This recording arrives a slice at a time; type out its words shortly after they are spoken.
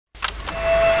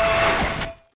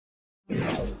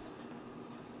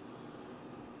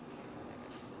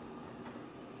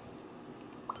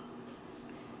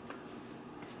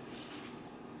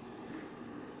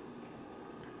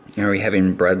Are we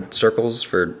having bread circles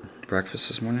for breakfast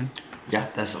this morning? Yeah,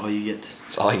 that's all you get.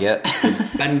 That's all I get.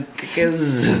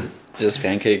 Pancakes. Just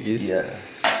pancakes? Yeah.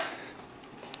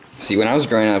 See, when I was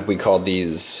growing up, we called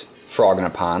these frog in a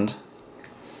pond.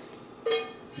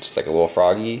 Just like a little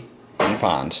froggy in a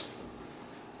pond.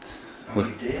 Oh,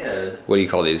 you did. What do you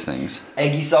call these things?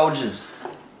 Eggy soldiers.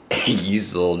 Eggy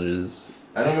soldiers.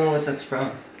 I don't know what that's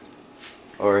from.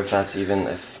 Or if that's even,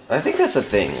 I think that's a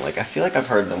thing. Like, I feel like I've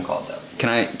heard them called that.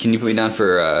 Can you put me down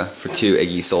for 2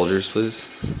 eggy soldiers, please?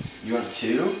 You want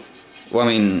 2? Well,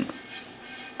 I mean...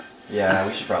 Yeah,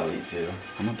 we should probably eat 2.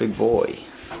 I'm a big boy.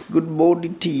 Good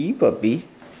morning to you, puppy.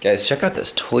 Guys, check out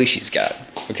this toy she's got.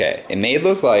 Okay, it may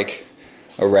look like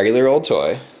a regular old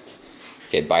toy.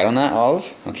 Okay, bite on that,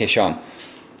 Olive. Okay, show him.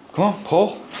 Come on,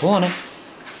 pull on it.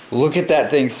 Look at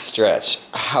that thing stretch.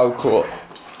 How cool.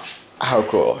 How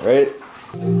cool, right?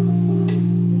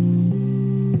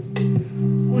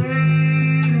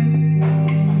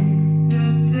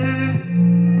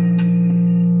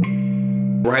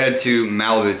 We're headed to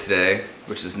Malibu today,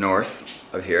 which is north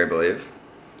of here, I believe.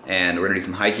 And we're gonna do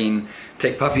some hiking,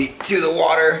 take Puppy to the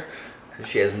water.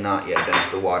 She has not yet been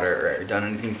to the water or done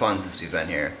anything fun since we've been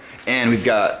here. And we've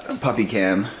got a puppy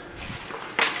cam,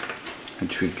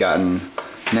 which we've gotten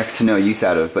next to no use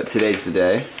out of, but today's the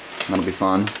day. That'll be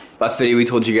fun. Last video we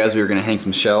told you guys we were gonna hang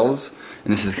some shells,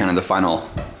 and this is kind of the final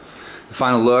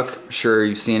look. I'm sure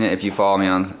you've seen it if you follow me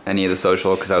on any of the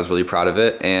social, because I was really proud of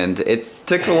it. And it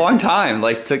took a long time.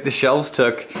 Like, the shelves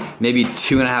took maybe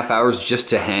 2.5 hours just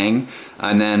to hang,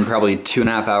 and then probably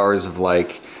 2.5 hours of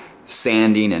like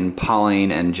sanding and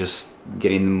polished and just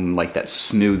getting them like that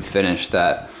smooth finish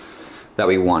that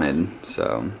we wanted.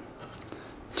 So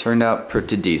turned out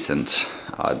pretty decent,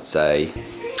 I'd say.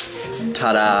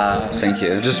 Ta-da! Thank you.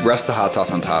 Just rest the hot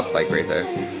sauce on top, like right there.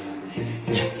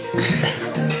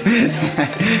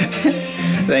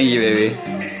 Thank you, baby.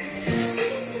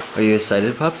 Are you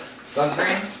excited, pup?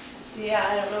 Sunscreen? Yeah,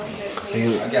 I don't know if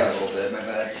you guys I got a little bit in my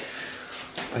bag.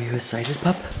 Are you excited,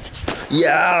 pup?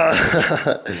 Yeah!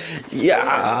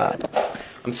 Yeah!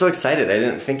 I'm so excited. I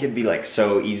didn't think it'd be like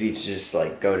so easy to just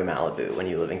like go to Malibu when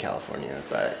you live in California,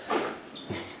 but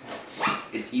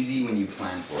It's easy when you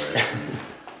plan for it.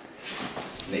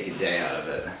 Make a day out of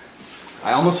it.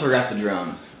 I almost forgot the drone.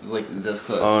 It was like this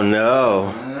close. oh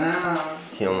no. No.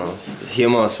 He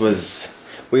almost was,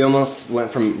 we almost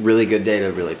went from really good day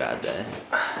to really bad day.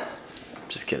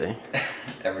 Just kidding.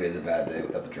 Every day's a bad day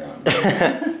without the drone.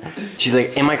 She's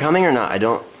like, am I coming or not? I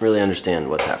don't really understand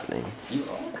what's happening. You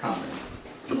are coming.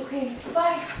 Okay,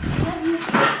 bye. Love you.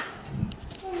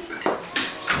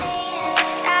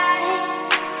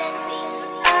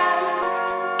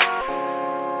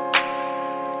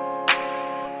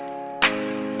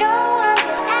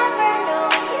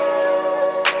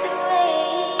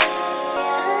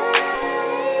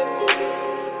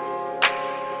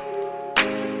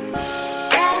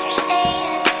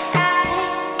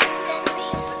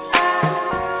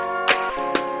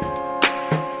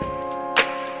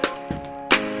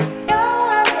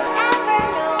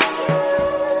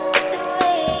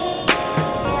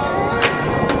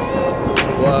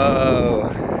 Whoa.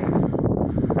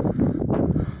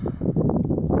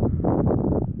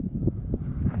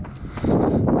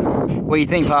 What do you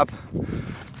think, Pop?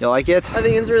 You like it? I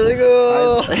think it's really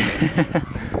cool.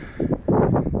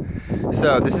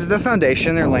 So this is the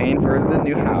foundation they're laying for the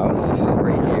new house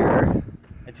right here.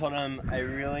 I told him I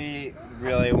really,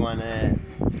 really want it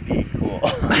to be cool.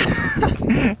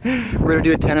 We're gonna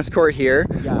do a tennis court here,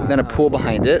 Yeah, then a pool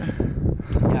behind it.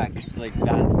 Yeah, because like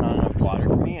that's not enough water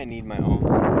for me. I need my own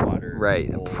water. Right,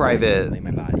 a bowl private, to lay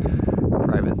my body.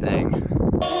 private thing.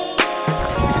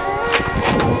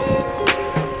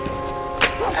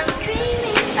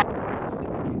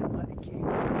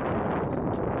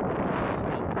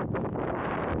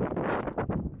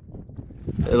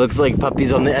 It looks like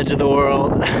Puppy's on the edge of the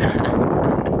world.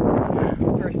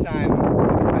 First time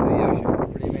I've been to the ocean.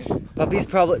 It's pretty amazing. Puppy's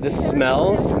probably, the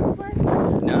smells,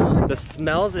 No. the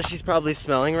smells that she's probably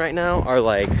smelling right now are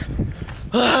like,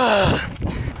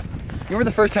 Remember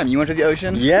the first time you went to the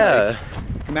ocean? yeah.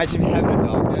 Like, imagine having a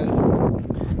dog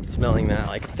nose. Smelling that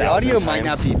like 1,000 The audio times. might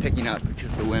not be picking up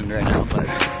because of the wind right now, but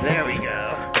There we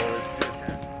go. Let's do a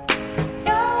test.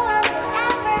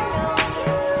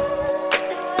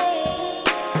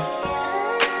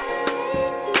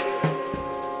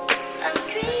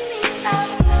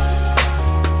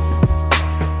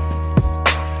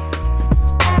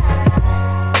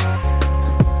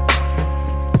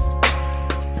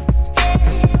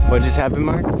 What just happened,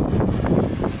 Mark?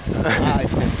 I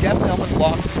definitely almost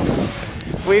lost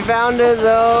it. We found it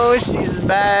though. She's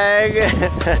back.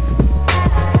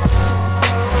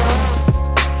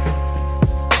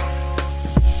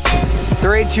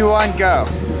 3, 2, 1, go.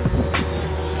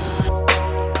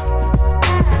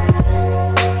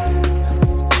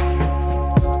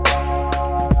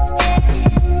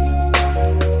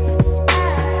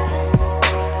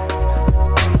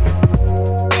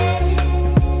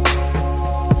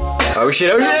 Oh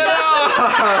shit, oh shit!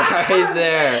 Oh, right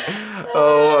there.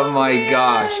 Oh my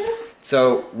gosh.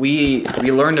 So we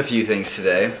learned a few things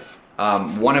today.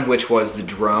 One of which was the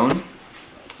drone.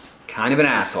 Kind of an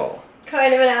asshole.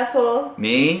 Kind of an asshole.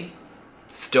 Me,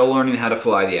 still learning how to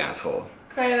fly the asshole.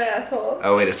 Kind of an asshole.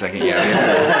 Oh wait a second, yeah. We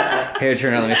have to, here,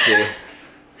 turn on, let me see.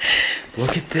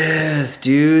 Look at this,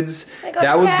 dudes.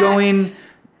 That was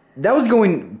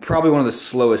going probably one of the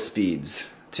slowest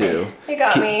speeds too. It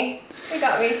got me. It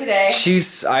got me today.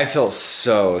 I feel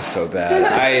so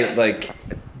bad.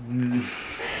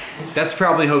 That's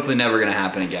probably hopefully never gonna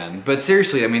happen again. But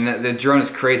seriously, I mean, the drone is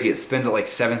crazy. It spins at like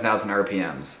 7,000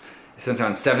 RPMs. It spins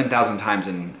around 7,000 times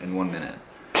in 1 minute.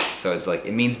 So it's like,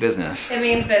 it means business. It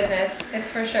means business. It's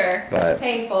for sure. But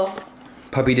painful.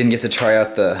 Puppy didn't get to try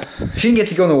out she didn't get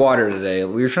to go in the water today.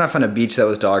 We were trying to find a beach that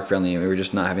was dog friendly and we were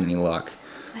just not having any luck.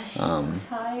 I'm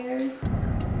tired.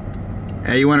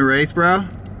 Hey, you want to race, bro?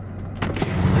 I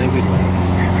think we'd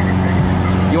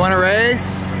win. You want to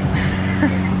race?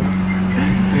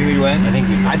 Think we'd win?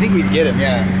 I think we'd get him,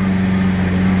 yeah.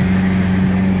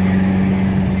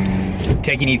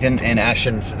 Taking Ethan and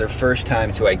Ashton for their first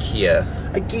time to IKEA.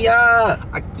 IKEA!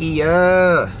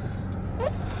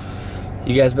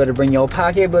 You guys better bring your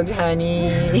pocketbook,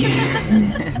 honey.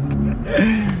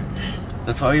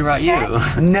 That's why we brought you.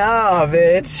 Nah,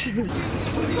 bitch.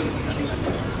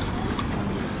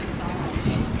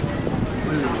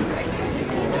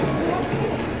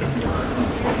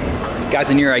 Guys,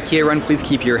 on your IKEA run, please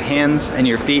keep your hands and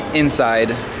your feet inside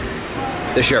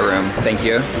the showroom. Thank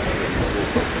you.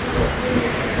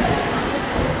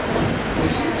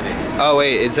 Oh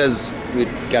wait, it says we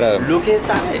gotta Look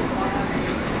inside.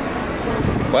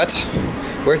 What?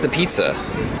 Where's the pizza?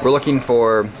 We're looking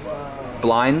for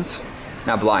blinds,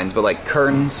 not blinds, but like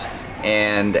curtains,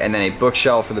 and then a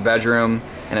bookshelf for the bedroom,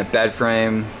 and a bed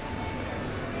frame.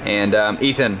 And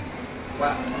Ethan,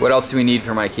 what else do we need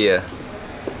from IKEA?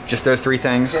 Just those 3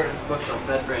 things? Curtains, bookshelf,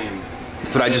 bed frame.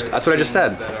 That's what I just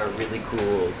said. That are really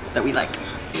cool. That we like.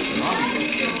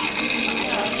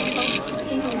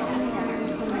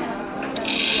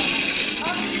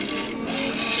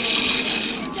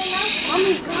 Oh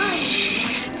my god.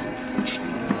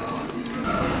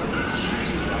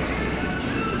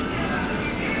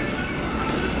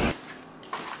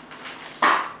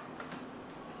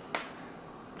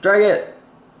 Drag it!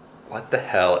 What the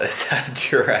hell is that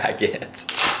drag it?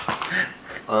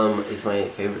 It's my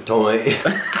favorite toy.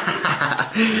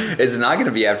 It's not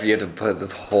gonna be after you have to put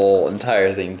this whole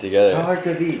entire thing together. How hard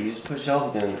could it be? You just put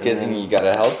shelves in. Good thing you got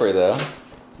a helper though.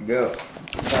 Go.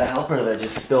 Got a helper that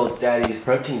just spilled Daddy's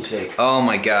protein shake. Oh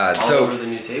my god. All over the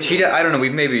new table. I don't know,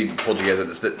 we've maybe told you guys about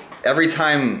this, but every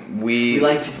time we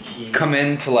like to come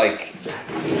in to like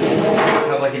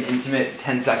have like an intimate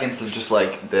 10 seconds of just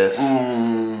like this.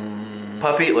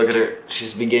 Puppy, look at her.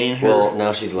 She's beginning her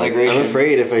now she's like, migration. I'm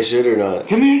afraid if I should or not.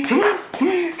 Come here, come here, come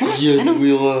here, come on. Yes,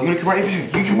 we love. You wanna come right here?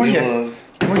 You come right here.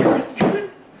 Come on.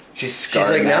 She's scarred.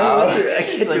 She's like, now. no, I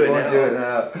can't do it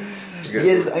now.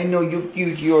 Yes, I know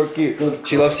you're cute.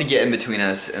 She loves to get in between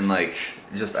us and like,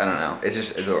 just, I don't know.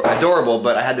 It's adorable,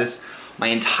 but I had my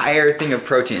entire thing of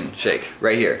protein shake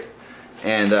right here.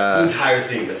 And the entire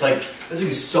thing. It's like, this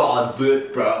is solid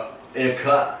bit, bro. In a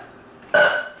cup.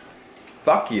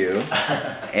 Fuck you.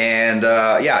 And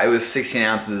yeah, it was 16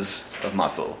 ounces of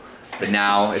muscle. But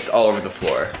now it's all over the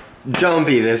floor. Don't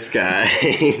be this guy.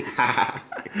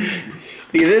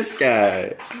 Be this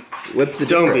guy. What's the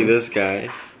Don't difference? be this guy.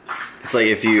 It's like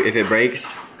if it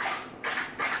breaks.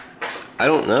 I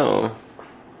don't know.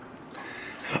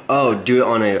 Oh, do it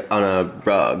on a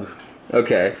rug.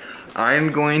 Okay.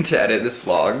 I'm going to edit this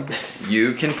vlog.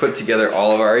 You can put together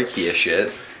all of our IKEA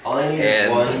shit. All I need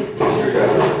And- is one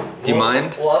screwdriver. Do you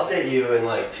mind? We'll update you in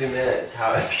like 2 minutes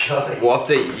how it's going. We'll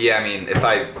update, yeah, I mean, if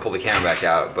I pull the camera back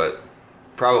out, but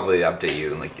probably update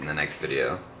you in the next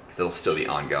video. Because it'll still be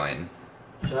ongoing.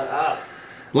 Shut up.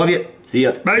 Love you. See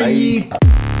ya. Bye.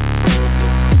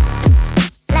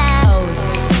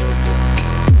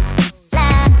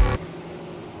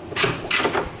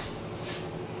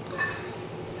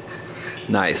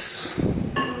 Nice.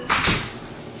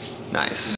 Nice.